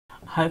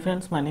Hi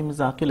friends, my name is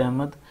Akil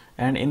Ahmed,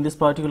 and in this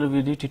particular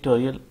video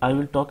tutorial I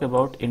will talk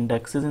about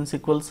indexes in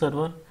SQL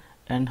Server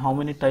and how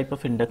many type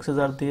of indexes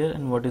are there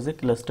and what is a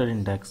cluster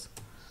index.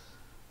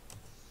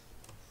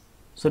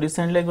 So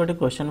recently I got a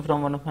question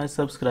from one of my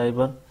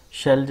subscriber,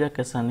 Shelja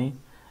Kasani,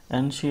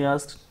 and she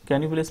asked,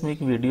 can you please make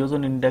videos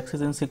on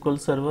indexes in SQL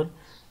Server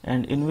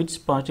and in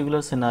which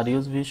particular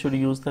scenarios we should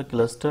use the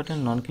clustered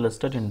and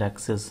non-clustered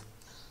indexes.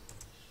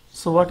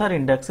 So what are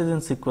indexes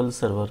in SQL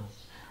Server?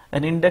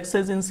 And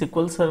indexes in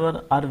SQL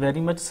Server are very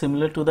much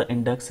similar to the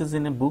indexes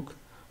in a book.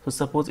 So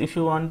suppose if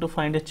you want to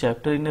find a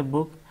chapter in a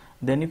book,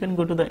 then you can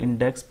go to the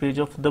index page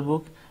of the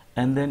book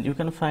and then you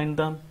can find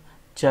the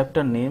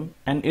chapter name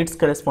and its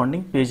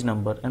corresponding page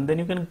number, and then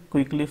you can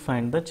quickly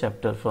find the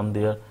chapter from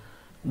there.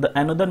 The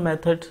another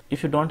method,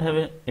 if you don't have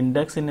an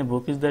index in a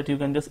book, is that you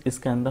can just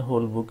scan the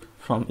whole book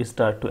from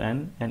start to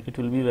end, and it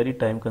will be very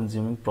time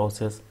consuming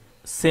process.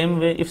 Same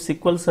way, if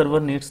SQL Server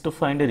needs to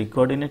find a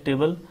record in a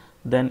table,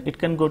 then it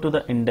can go to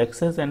the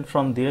indexes and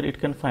from there it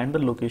can find the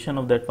location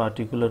of that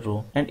particular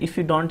row. And if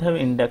you don't have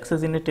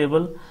indexes in a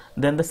table,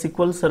 then the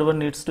SQL Server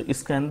needs to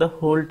scan the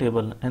whole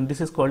table, and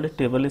this is called a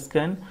table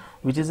scan,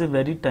 which is a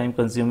very time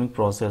consuming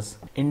process.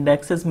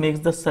 Indexes makes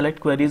the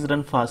select queries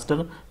run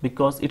faster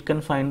because it can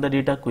find the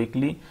data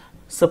quickly.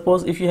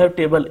 Suppose if you have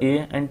table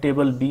A and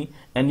table B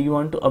and you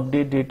want to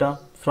update data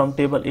from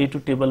table A to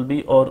table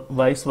B or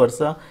vice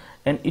versa,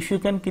 and if you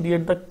can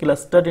create the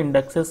clustered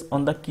indexes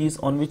on the keys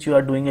on which you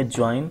are doing a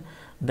join,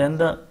 then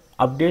the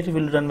update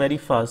will run very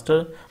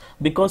faster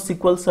because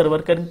SQL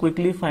Server can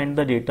quickly find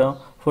the data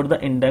for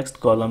the indexed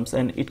columns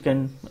and it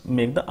can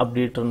make the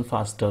update run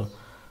faster.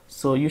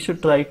 So you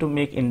should try to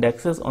make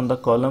indexes on the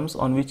columns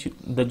on which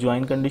the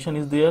join condition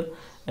is there,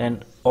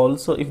 and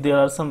also if there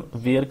are some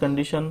where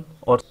condition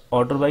or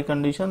order by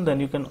condition,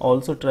 then you can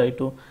also try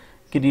to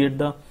create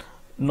the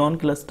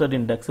non-clustered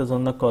indexes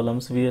on the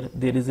columns where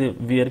there is a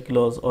where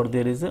clause or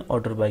there is a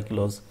order by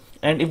clause.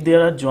 And if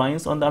there are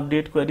joins on the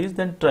update queries,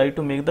 then try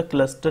to make the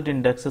clustered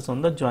indexes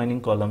on the joining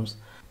columns.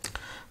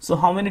 So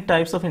how many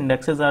types of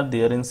indexes are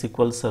there in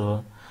SQL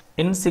Server?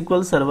 In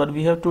SQL Server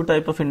we have two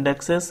types of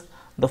indexes.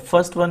 The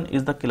first one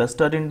is the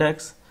clustered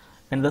index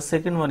and the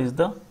second one is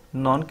the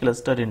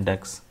non-clustered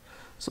index.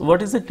 So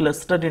what is a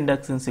clustered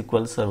index in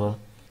SQL Server?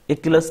 A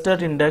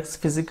clustered index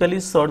physically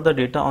sort the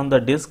data on the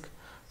disk.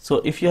 So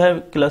if you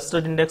have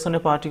clustered index on a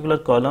particular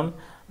column,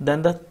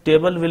 then the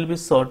table will be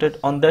sorted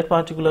on that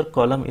particular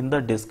column in the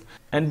disk.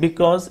 And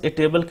because a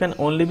table can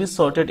only be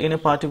sorted in a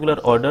particular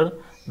order,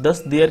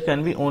 thus there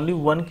can be only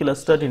one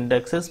clustered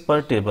indexes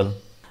per table.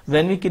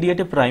 When we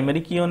create a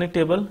primary key on a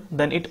table,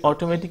 then it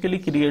automatically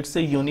creates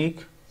a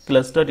unique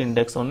clustered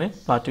index on a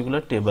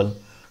particular table.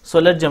 So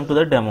let's jump to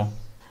the demo.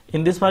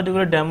 In this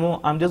particular demo,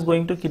 I'm just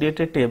going to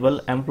create a table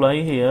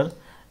employee here,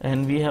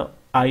 and we have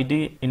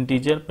ID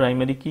integer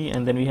primary key,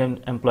 and then we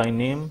have employee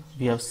name,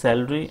 we have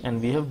salary,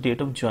 and we have date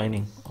of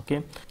joining.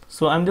 Okay,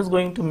 so I'm just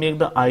going to make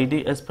the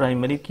ID as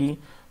primary key,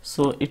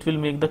 so it will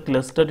make the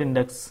clustered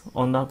index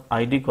on the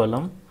ID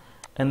column,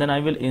 and then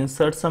I will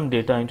insert some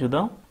data into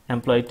the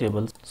employee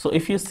table. So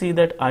if you see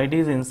that ID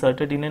is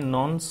inserted in a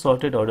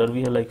non-sorted order,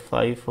 we have like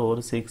 5,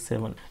 4, 6,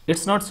 7.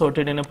 It's not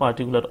sorted in a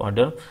particular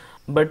order,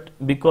 but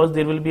because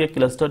there will be a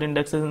clustered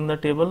indexes in the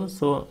table,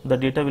 so the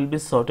data will be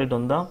sorted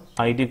on the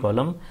ID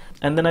column,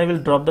 and then I will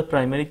drop the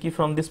primary key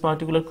from this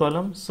particular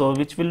column, so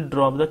which will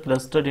drop the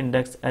clustered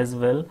index as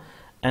well,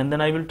 and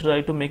then I will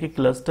try to make a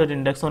clustered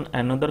index on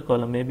another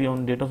column, maybe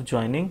on date of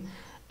joining,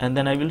 and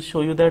then I will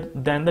show you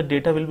that then the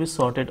data will be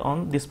sorted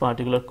on this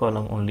particular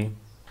column only.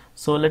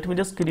 So let me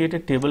just create a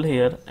table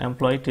here,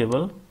 employee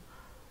table,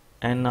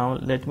 and now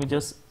let me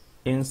just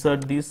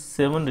insert these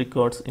 7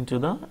 records into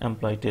the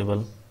employee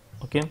table.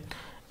 Okay,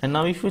 and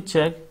now if you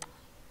check,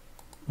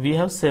 we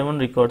have 7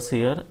 records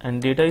here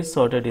and data is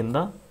sorted in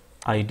the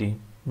ID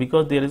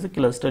because there is a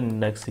clustered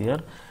index here.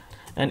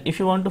 And if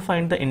you want to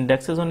find the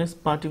indexes on this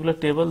particular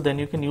table, then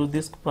you can use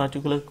this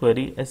particular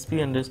query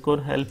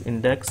sp_help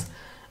index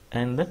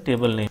and the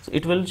table name. So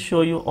it will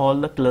show you all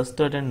the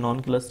clustered and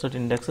non-clustered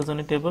indexes on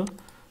a table.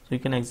 So you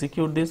can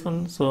execute this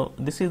one. So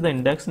this is the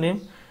index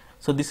name.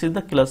 So this is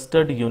the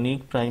clustered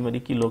unique primary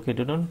key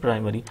located on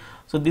primary.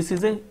 So this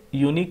is a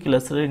unique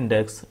clustered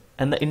index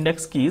and the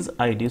index key is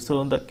ID.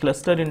 So the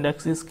clustered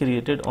index is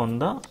created on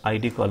the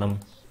ID column.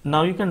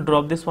 Now you can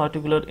drop this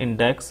particular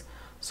index.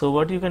 So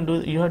what you can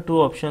do, you have two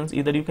options.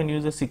 Either you can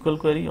use a SQL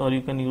query or you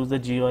can use the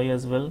GUI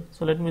as well.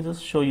 So let me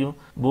just show you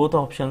both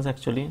options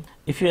actually.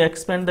 If you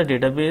expand the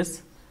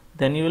database,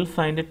 then you will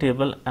find a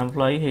table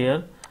employee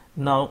here.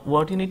 Now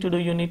what you need to do,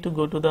 you need to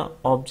go to the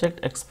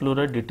Object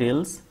Explorer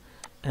details,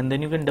 and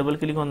then you can double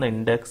click on the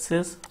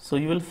indexes. So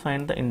you will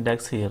find the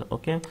index here.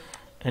 Okay,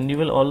 and you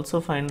will also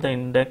find the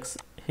index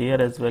here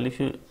as well if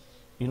you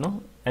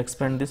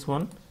expand this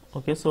one.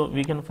 Okay, so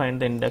we can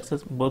find the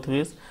indexes both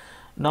ways.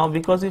 Now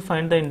because we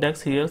find the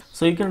index here,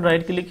 so you can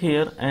right click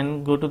here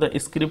and go to the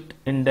script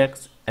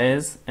index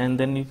as, and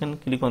then you can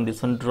click on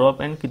this one, drop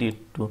and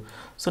create to.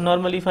 So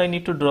normally if I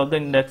need to drop the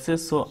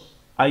indexes, so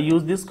I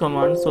use this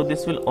command, so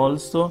this will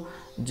also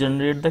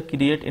generate the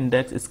create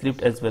index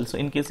script as well. So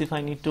in case if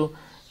I need to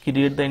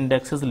create the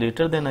indexes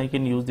later, then I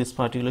can use this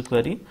particular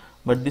query,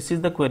 but this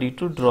is the query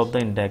to drop the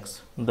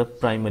index, the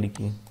primary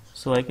key.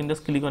 So I can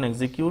just click on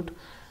execute,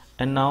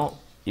 and now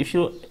if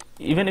you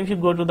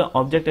go to the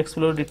object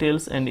explorer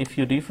details and if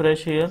you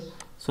refresh here,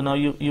 so now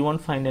you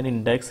won't find an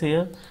index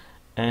here.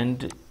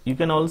 And you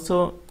can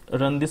also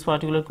run this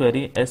particular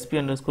query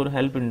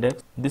sp_help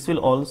index. This will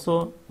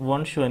also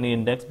won't show any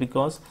index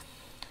because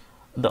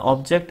the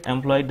object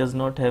employee does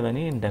not have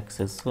any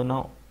indexes. So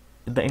now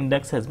the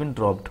index has been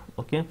dropped.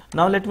 Okay,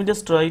 now let me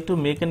just try to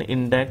make an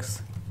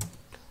index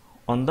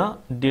on the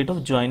date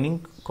of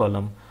joining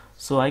column.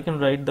 So I can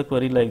write the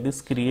query like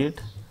this: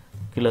 create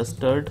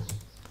clustered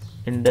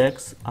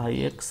index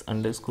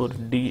ix_doj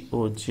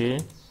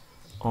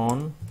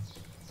on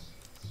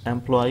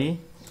employee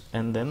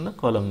and then the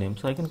column name.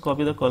 So I can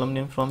copy the column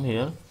name from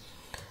here,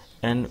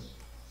 and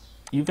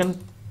you can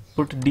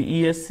put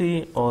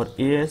DESC or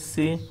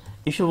ASC.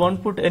 If you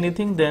won't put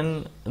anything,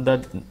 then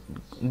the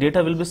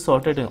data will be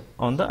sorted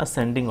on the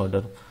ascending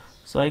order.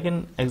 So I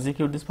can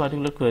execute this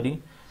particular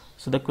query.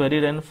 So the query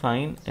ran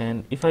fine,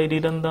 and if I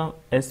rerun the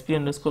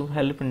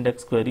sp_help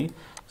index query,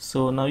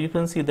 so now you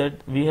can see that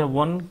we have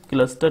one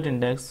clustered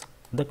index.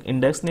 The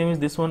index name is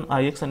this one,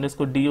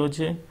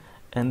 ix_doj,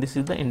 and this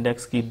is the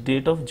index key,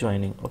 date of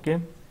joining.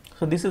 Okay,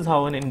 so this is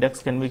how an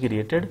index can be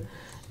created.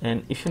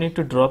 And if you need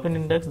to drop an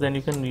index, then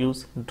you can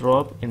use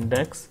drop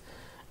index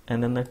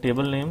and then the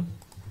table name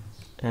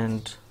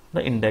and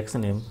the index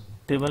name,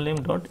 table name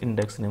dot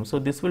index name. So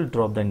this will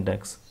drop the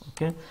index.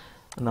 Okay,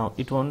 now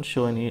it won't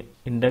show any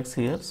index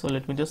here, so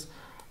let me just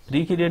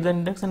recreate the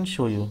index and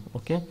show you.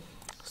 Okay,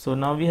 so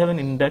now we have an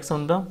index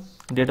on the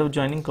date of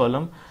joining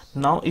column.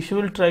 Now if you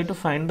will try to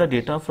find the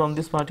data from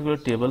this particular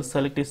table,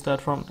 select star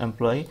from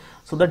employee,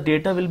 so the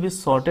data will be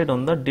sorted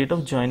on the date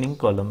of joining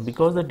column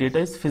because the data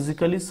is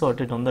physically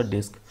sorted on the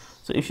disk.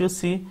 So if you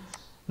see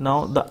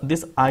now,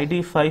 this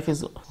ID 5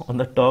 is on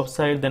the top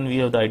side, then we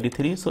have the ID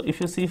 3. So if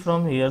you see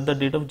from here the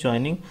date of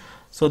joining,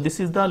 so this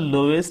is the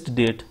lowest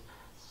date,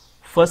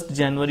 1st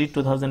January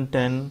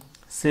 2010,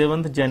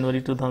 7th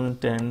January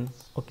 2010,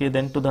 okay,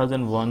 then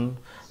 2001.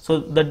 So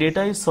the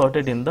data is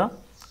sorted in the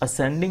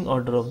ascending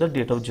order of the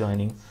date of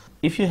joining.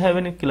 If you have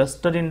any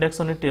cluster index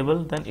on a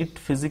table, then it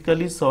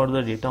physically sorts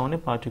the data on a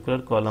particular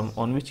column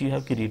on which you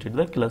have created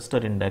the cluster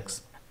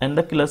index. And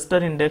the cluster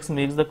index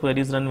makes the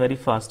queries run very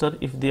faster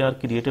if they are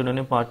created on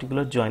a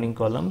particular joining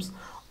columns,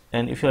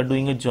 and if you are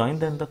doing a join,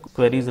 then the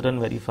queries run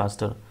very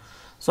faster.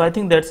 So I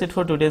think that's it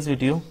for today's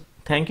video.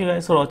 Thank you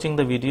guys for watching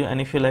the video, and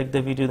if you like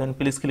the video, then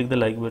please click the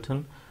like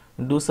button,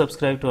 do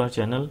subscribe to our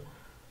channel,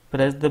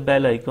 press the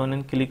bell icon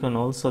and click on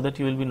all so that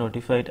you will be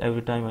notified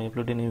every time I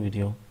upload a new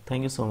video.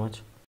 Thank you so much.